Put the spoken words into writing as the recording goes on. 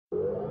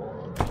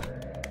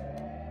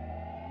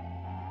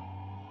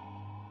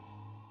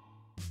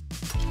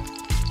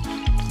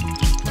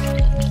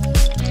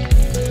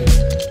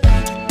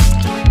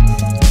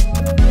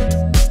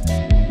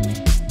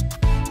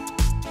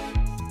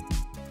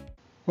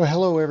Well,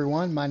 hello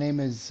everyone. My name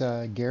is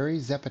Gary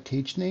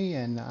Zapatichny,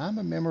 and I'm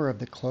a member of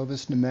the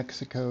Clovis, New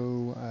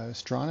Mexico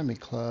Astronomy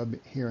Club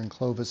here in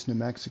Clovis, New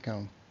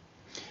Mexico.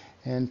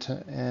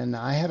 And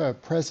I have a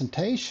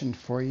presentation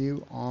for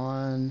you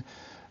on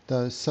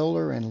the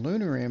solar and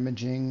lunar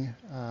imaging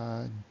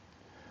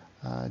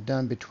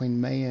done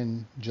between May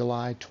and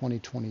July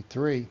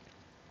 2023.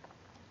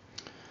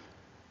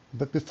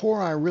 But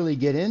before I really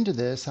get into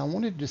this, I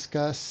want to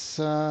discuss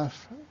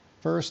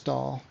first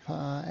off,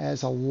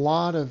 as a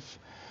lot of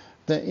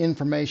the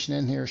information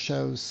in here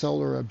shows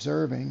solar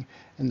observing,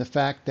 and the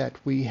fact that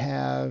we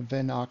have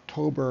in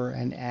October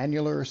an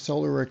annular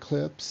solar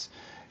eclipse,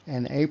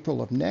 and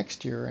April of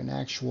next year an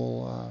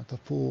actual the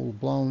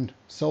full-blown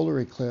solar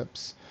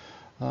eclipse.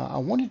 I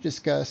want to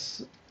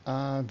discuss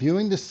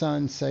viewing the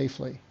sun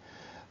safely.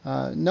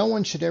 No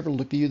one should ever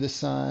view the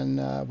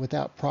sun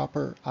without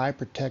proper eye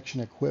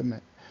protection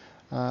equipment.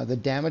 The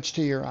damage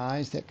to your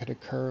eyes that could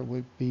occur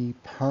would be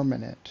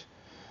permanent.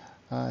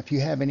 If you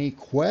have any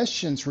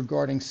questions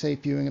regarding safe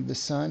viewing of the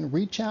sun,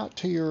 reach out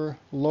to your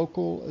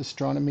local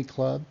astronomy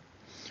club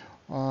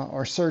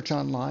or search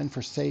online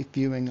for safe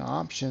viewing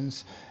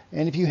options.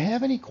 And if you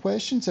have any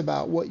questions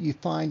about what you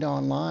find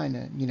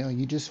online,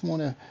 you just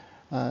want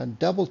to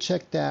double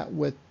check that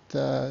with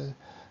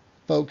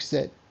folks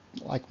that,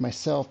 like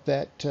myself,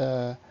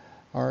 that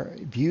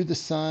view the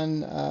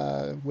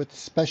sun with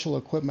special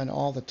equipment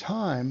all the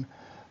time.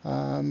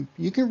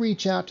 You can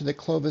reach out to the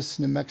Clovis,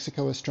 New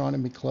Mexico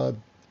Astronomy Club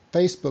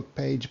Facebook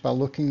page by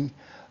looking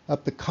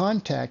up the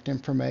contact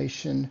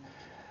information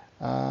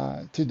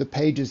through the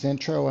page's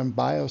intro and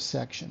bio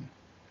section.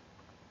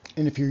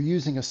 And if you're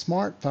using a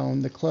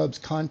smartphone, the club's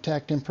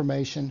contact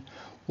information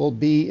will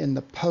be in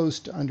the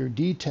post under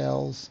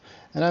details.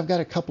 And I've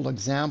got a couple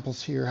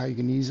examples here how you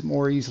can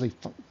more easily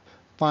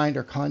find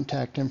our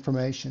contact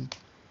information.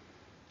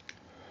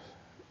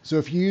 So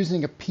if you're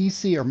using a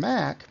PC or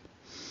Mac,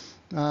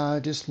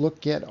 just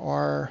look at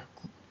our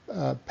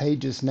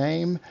page's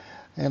name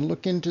and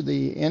look into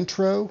the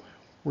intro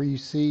where you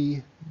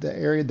see the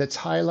area that's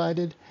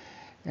highlighted,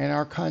 and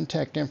our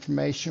contact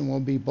information will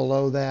be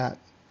below that.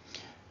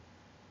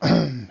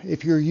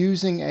 If you're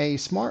using a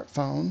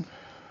smartphone,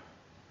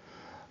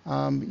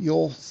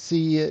 you'll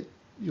see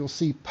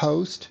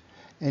post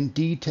and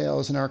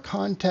details, and our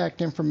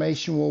contact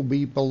information will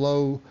be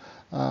below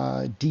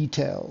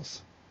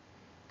details.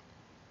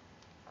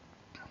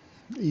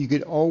 You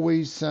could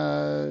always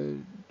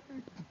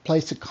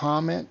place a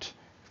comment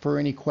for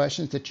any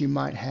questions that you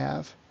might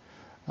have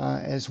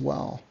as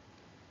well.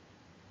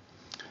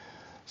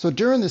 So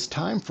during this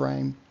time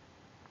frame,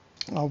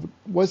 I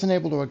wasn't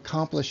able to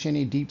accomplish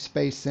any deep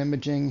space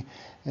imaging.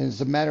 As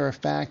a matter of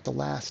fact, the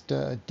last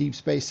deep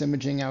space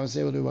imaging I was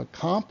able to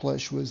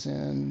accomplish was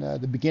in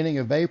the beginning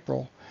of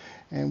April,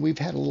 and we've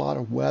had a lot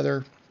of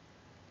weather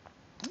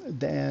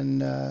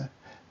that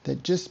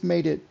just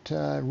made it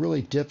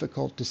really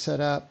difficult to set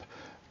up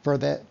for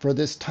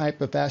this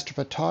type of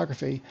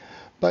astrophotography.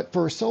 But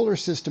for solar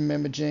system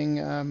imaging,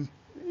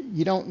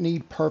 you don't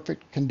need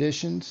perfect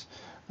conditions,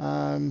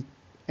 and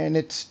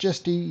it's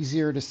just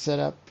easier to set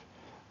up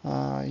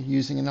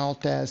using an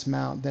Alt-Az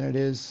mount than it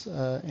is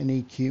an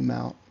EQ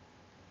mount.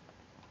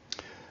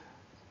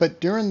 But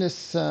during this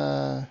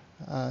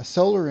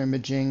solar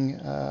imaging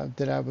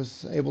that I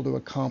was able to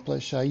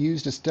accomplish, I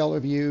used a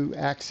Stellarvue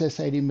Access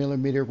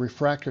 80mm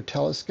refractor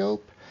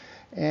telescope,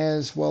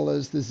 as well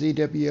as the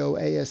ZWO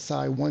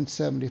ASI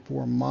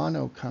 174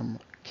 mono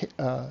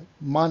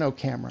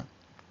camera.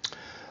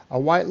 A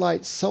white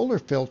light solar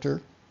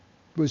filter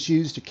was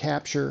used to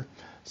capture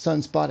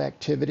sunspot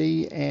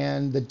activity,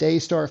 and the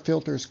Daystar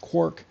filter's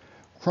quark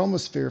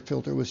chromosphere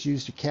filter was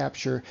used to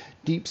capture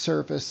deep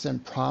surface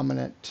and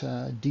prominence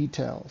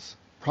details.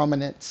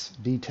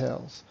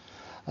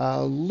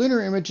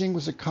 Lunar imaging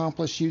was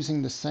accomplished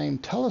using the same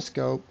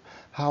telescope.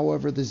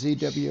 However, the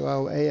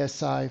ZWO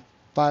ASI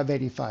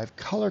 585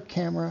 color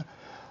camera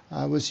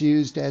was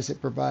used, as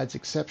it provides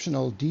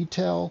exceptional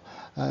detail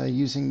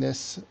using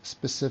this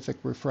specific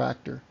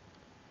refractor.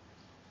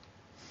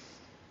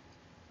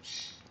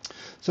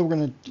 So we're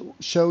going to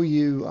show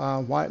you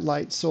white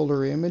light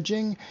solar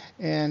imaging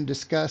and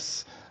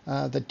discuss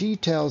the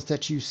details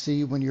that you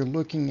see when you're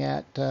looking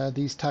at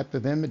these type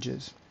of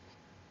images.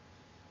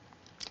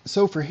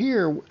 So for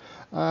here,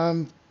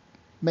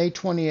 May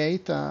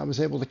 28th, I was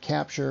able to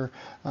capture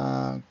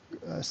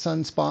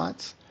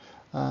sunspots.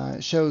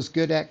 It shows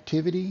good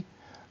activity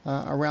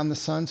around the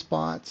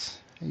sunspots.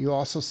 You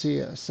also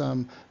see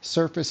some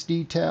surface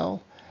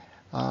detail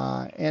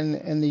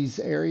and these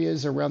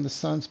areas around the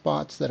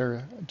sunspots that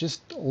are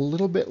just a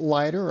little bit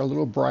lighter, a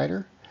little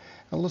brighter.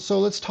 And so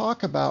let's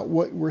talk about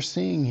what we're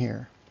seeing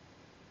here.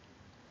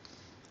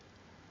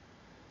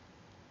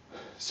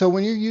 So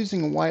when you're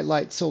using a white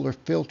light solar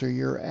filter,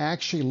 you're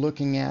actually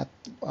looking at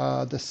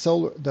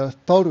the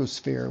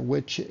photosphere,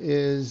 which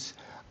is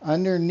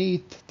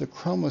underneath the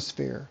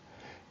chromosphere.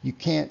 You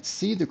can't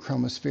see the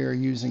chromosphere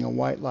using a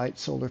white light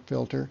solar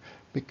filter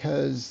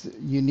because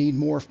you need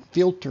more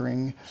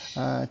filtering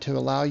to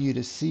allow you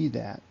to see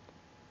that.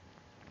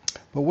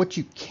 But what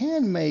you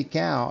can make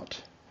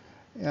out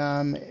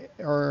um,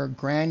 are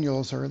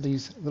granules, or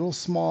these little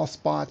small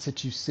spots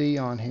that you see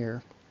on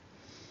here.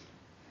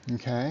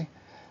 Okay,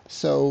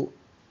 so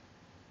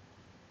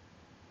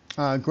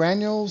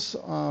granules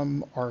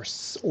or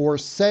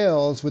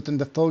cells within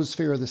the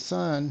photosphere of the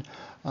sun,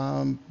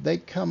 they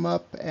come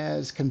up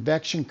as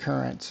convection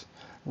currents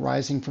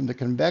rising from the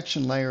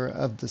convection layer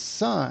of the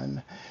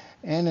sun.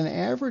 And an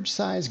average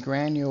size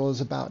granule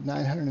is about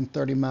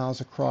 930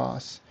 miles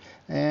across.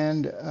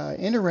 And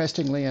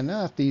interestingly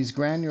enough, these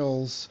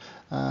granules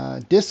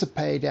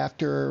dissipate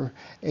after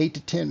 8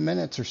 to 10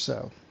 minutes or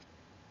so.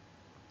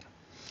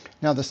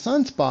 Now, the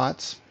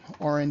sunspots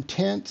are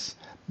intense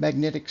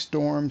magnetic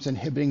storms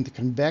inhibiting the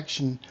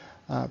convection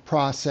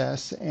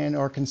process and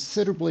are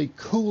considerably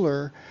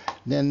cooler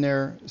than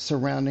their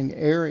surrounding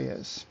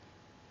areas.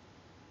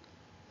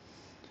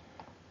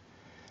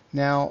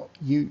 Now,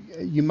 you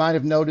might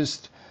have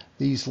noticed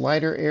these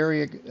lighter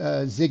area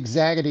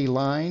zigzaggedy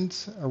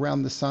lines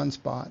around the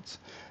sunspots.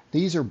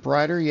 These are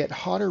brighter yet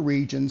hotter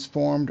regions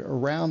formed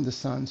around the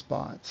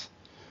sunspots.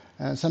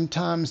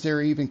 Sometimes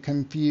they're even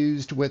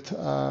confused with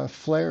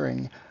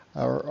flaring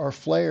or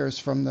flares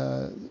from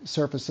the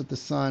surface of the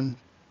sun.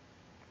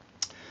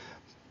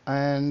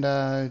 And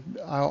I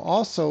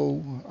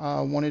also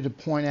wanted to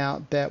point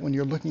out that when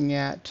you're looking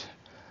at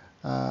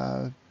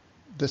the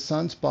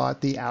sunspot,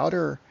 the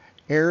outer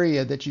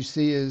area that you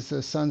see is the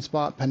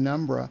sunspot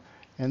penumbra,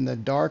 and the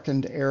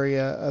darkened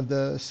area of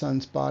the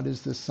sunspot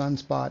is the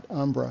sunspot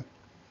umbra.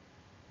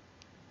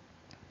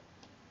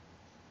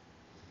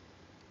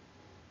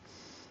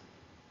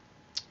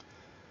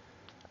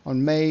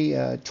 On May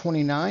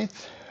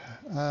 29th,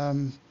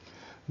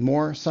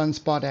 more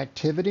sunspot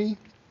activity.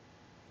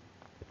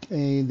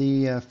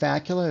 The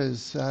facula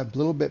is a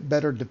little bit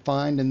better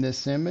defined in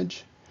this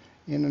image,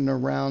 in and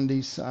around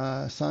these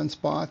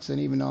sunspots, and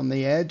even on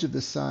the edge of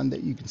the sun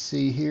that you can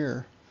see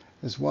here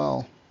as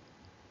well.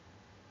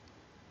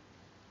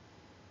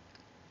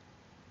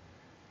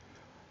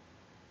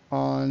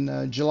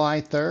 On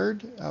July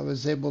 3rd, I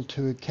was able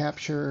to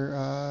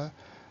capture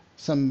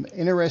some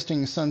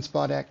interesting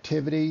sunspot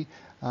activity.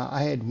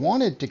 I had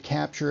wanted to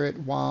capture it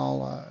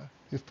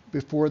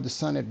before the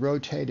sun had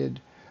rotated,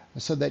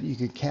 so that you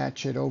could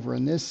catch it over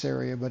in this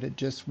area, but it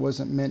just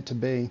wasn't meant to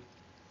be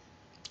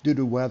due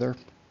to weather.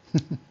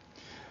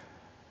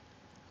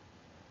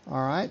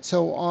 All right,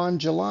 so on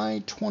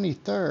July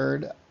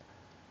 23rd,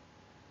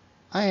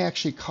 I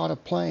actually caught a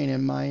plane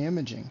in my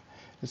imaging.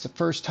 It's the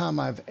first time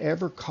I've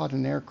ever caught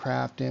an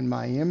aircraft in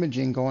my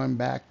imaging, going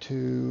back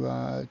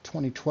to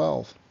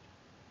 2012.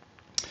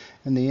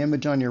 And the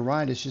image on your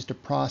right is just a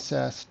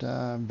processed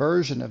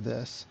version of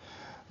this.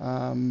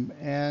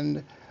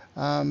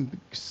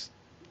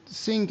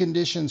 Seeing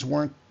conditions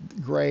weren't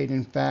great.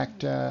 In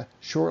fact,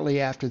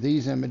 shortly after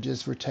these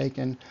images were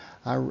taken,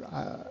 I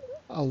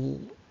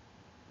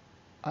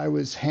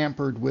was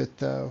hampered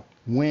with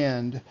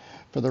wind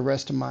for the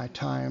rest of my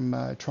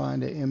time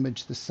trying to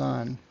image the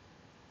sun.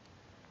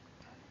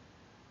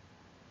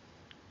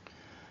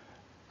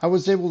 I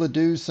was able to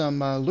do some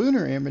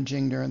lunar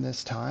imaging during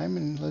this time,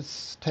 and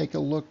let's take a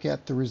look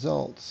at the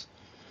results.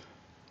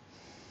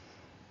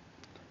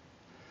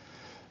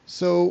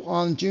 So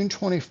on June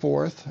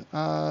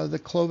 24th, the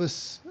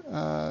Clovis,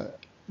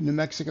 New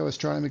Mexico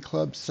Astronomy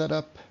Club set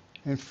up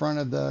in front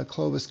of the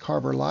Clovis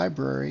Carver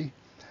Library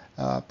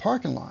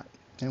parking lot,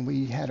 and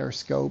we had our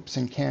scopes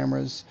and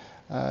cameras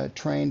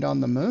trained on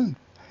the moon.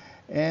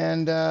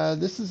 And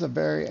this is a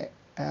very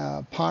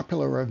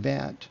popular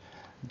event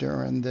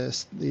during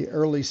the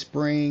early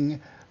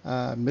spring,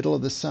 middle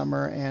of the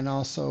summer, and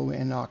also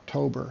in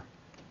October.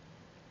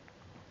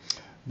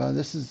 But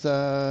this is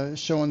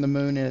showing the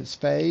moon in its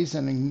phase,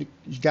 and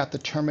you've got the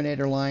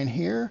terminator line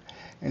here,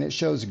 and it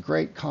shows a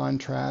great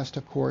contrast,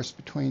 of course,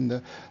 between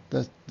the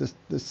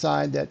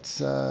side that's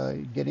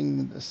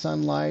getting the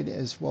sunlight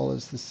as well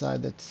as the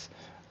side that's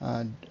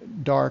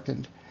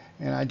darkened.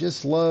 And I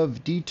just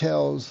love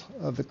details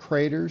of the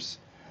craters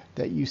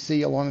that you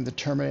see along the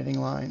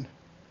terminating line.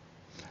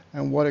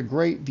 And what a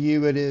great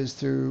view it is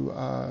through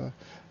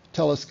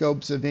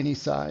telescopes of any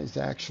size,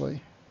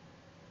 actually.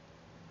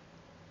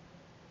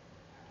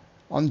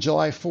 On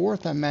July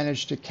 4th, I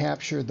managed to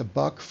capture the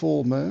buck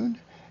full moon,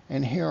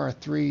 and here are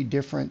three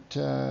different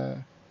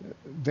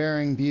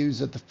varying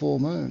views of the full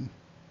moon.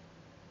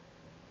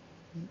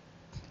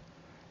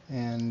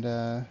 And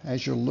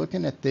as you're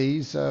looking at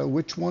these,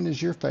 which one is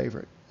your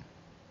favorite?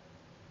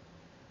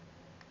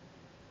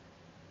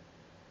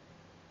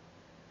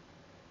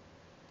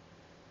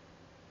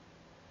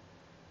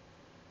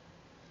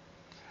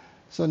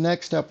 So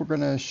next up, we're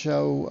going to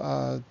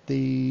show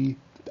the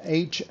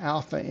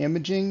H-Alpha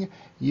Imaging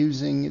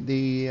using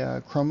the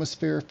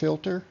Chromosphere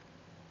filter.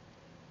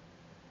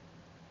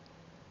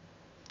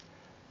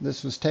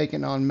 This was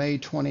taken on May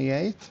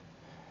 28th,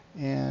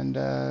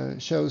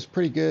 and shows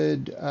pretty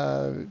good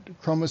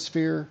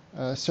chromosphere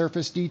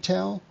surface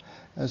detail,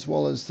 as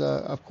well as,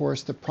 of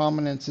course, the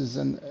prominences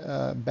in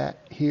back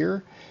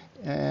here.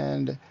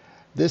 And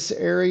this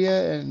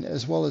area, and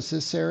as well as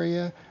this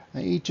area,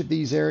 each of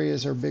these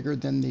areas are bigger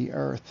than the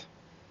Earth.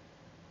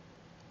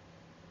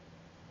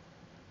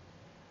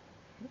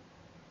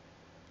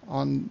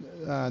 On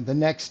the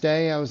next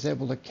day, I was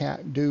able to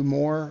do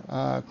more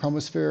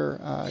chromosphere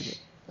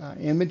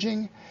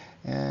imaging,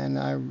 and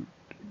I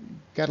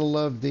gotta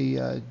love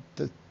the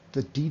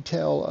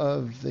detail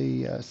of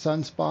the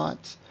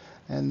sunspots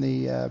and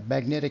the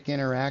magnetic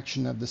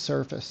interaction of the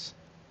surface.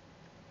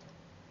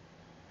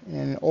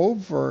 And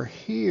over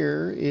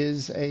here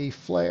is a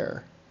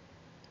flare.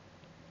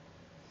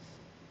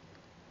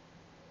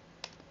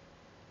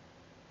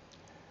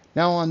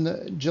 Now on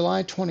the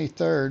July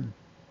 23rd,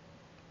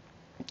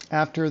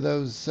 after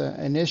those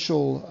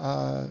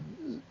initial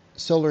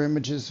solar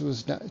images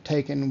was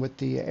taken with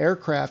the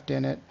aircraft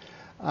in it,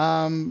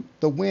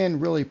 the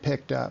wind really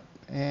picked up.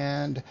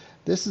 And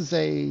this is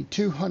a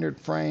 200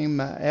 frame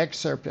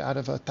excerpt out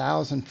of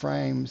 1,000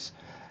 frames.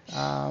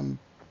 And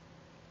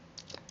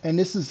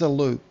this is a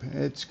loop.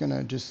 It's going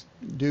to just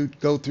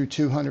go through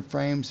 200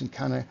 frames and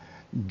kind of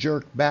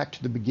jerk back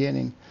to the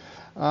beginning.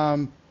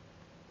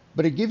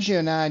 But it gives you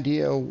an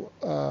idea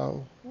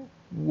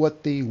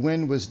what the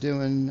wind was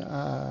doing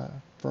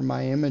for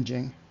my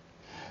imaging.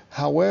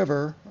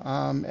 However,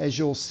 as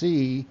you'll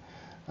see,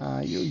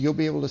 you'll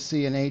be able to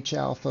see an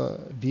H-alpha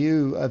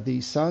view of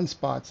these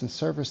sunspots and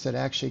surface that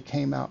actually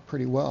came out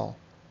pretty well.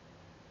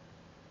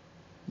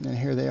 And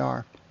here they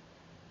are.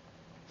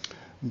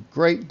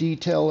 Great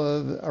detail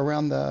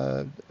around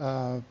the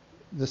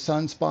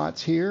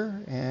sunspots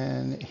here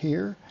and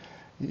here.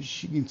 You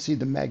can see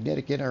the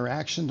magnetic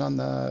interaction on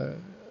the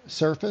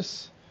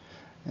surface.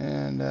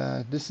 And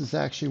this is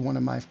actually one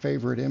of my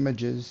favorite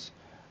images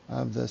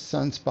of the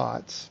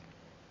sunspots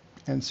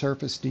and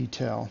surface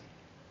detail.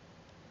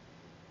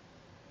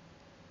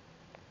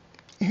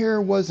 Here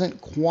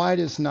wasn't quite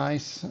as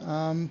nice.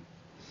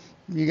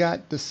 You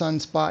got the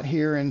sunspot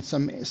here and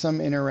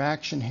some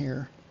interaction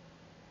here.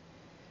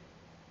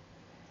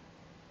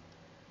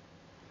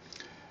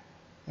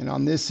 And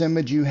on this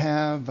image you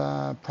have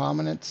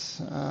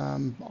prominence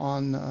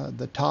on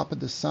the top of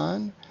the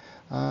sun.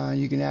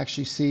 You can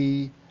actually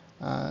see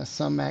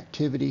some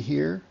activity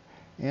here,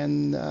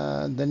 and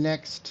the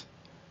next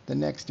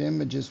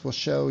images will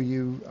show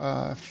you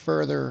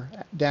further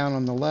down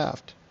on the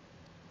left.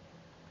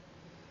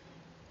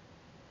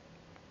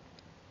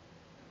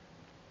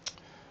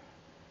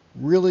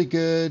 Really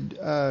good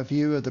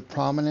view of the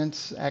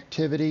prominence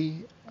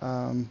activity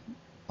on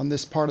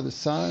this part of the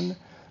sun.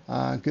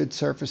 Good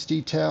surface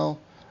detail.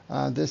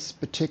 This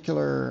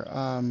particular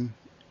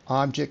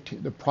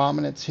object, the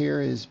prominence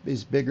here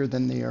is bigger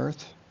than the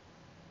Earth.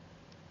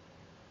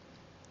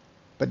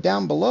 But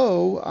down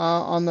below,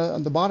 on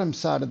the bottom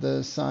side of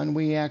the sun,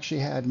 we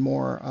actually had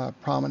more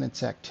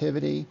prominence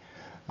activity.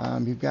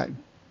 You've got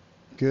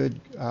good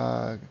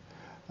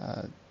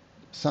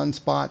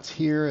sunspots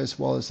here, as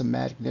well as a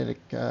magnetic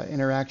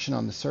interaction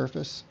on the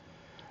surface.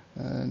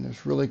 And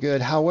it's really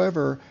good.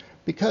 However,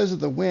 because of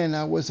the wind,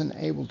 I wasn't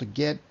able to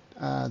get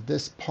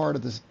this part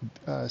of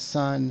the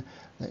sun.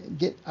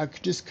 I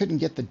just couldn't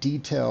get the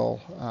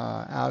detail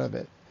out of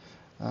it.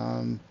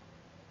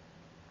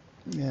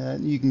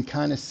 You can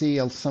kind of see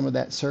some of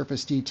that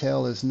surface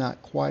detail is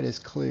not quite as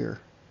clear.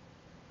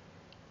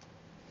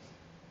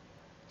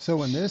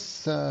 So in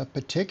this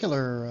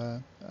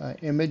particular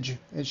image,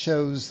 it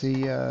shows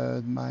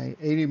my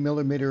 80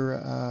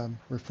 millimeter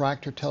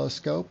refractor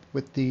telescope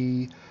with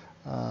the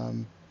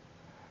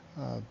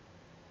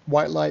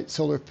white light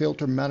solar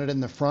filter mounted in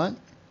the front.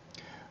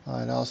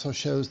 It also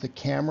shows the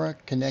camera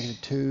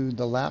connected to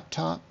the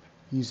laptop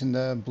using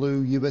the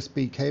blue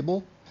USB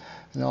cable.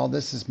 And all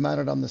this is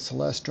mounted on the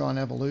Celestron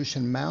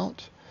Evolution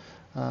mount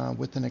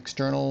with an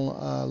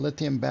external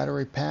lithium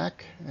battery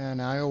pack.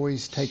 And I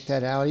always take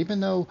that out, even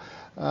though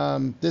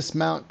this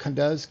mount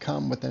does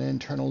come with an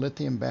internal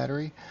lithium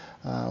battery.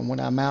 When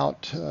I'm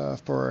out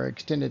for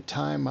extended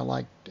time, I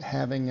like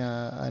having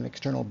an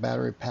external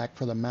battery pack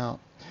for the mount.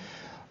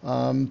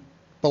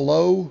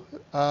 Below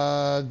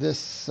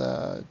this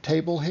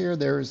table here,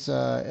 there's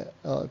a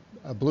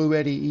Blue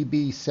Eddy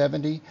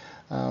EB70,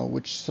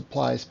 which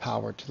supplies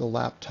power to the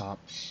laptop.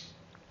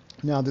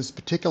 Now, this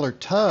particular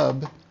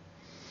tub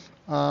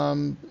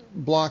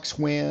blocks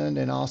wind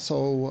and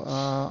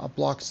also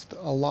blocks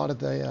a lot of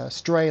the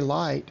stray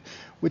light,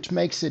 which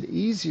makes it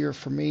easier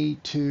for me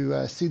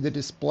to see the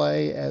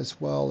display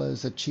as well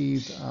as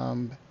achieve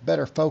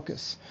better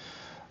focus.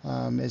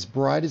 As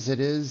bright as it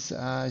is,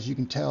 as you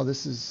can tell,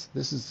 this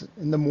is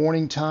in the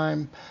morning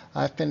time.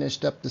 I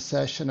finished up the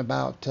session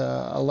about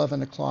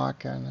 11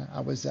 o'clock, and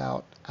I was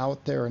out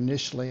there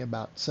initially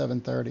about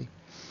 7:30.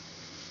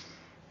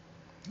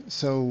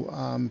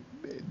 So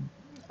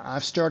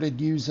I've started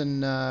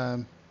using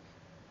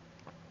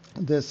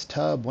this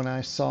tub when I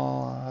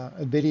saw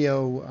a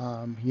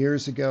video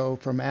years ago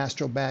from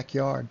Astro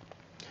Backyard.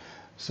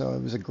 So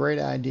it was a great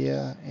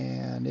idea,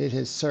 and it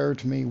has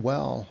served me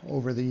well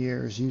over the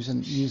years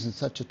using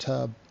such a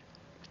tub.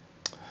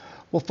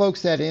 Well,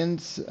 folks, that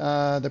ends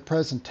the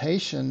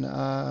presentation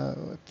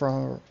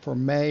for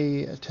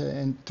May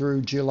and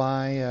through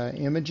July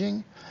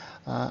imaging.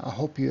 I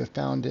hope you have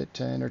found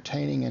it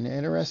entertaining and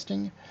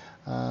interesting.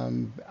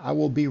 I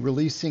will be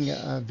releasing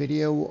a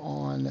video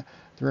on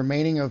the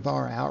remaining of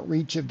our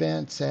outreach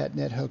events at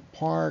Nethook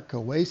Park,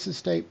 Oasis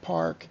State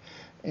Park,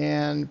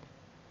 and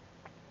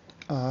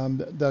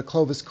the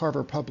Clovis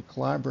Carver Public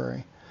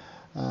Library.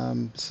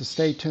 So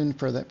stay tuned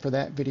for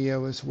that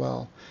video as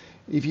well.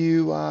 If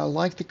you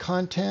like the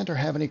content or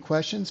have any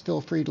questions,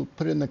 feel free to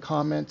put it in the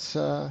comments,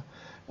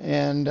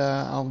 and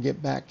I'll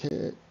get back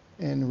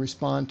and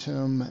respond to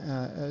them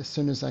as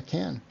soon as I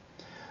can.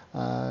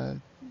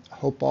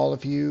 Hope all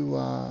of you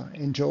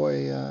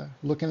enjoy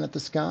looking at the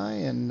sky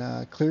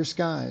and clear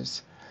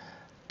skies.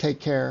 Take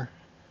care.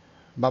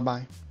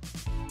 Bye-bye.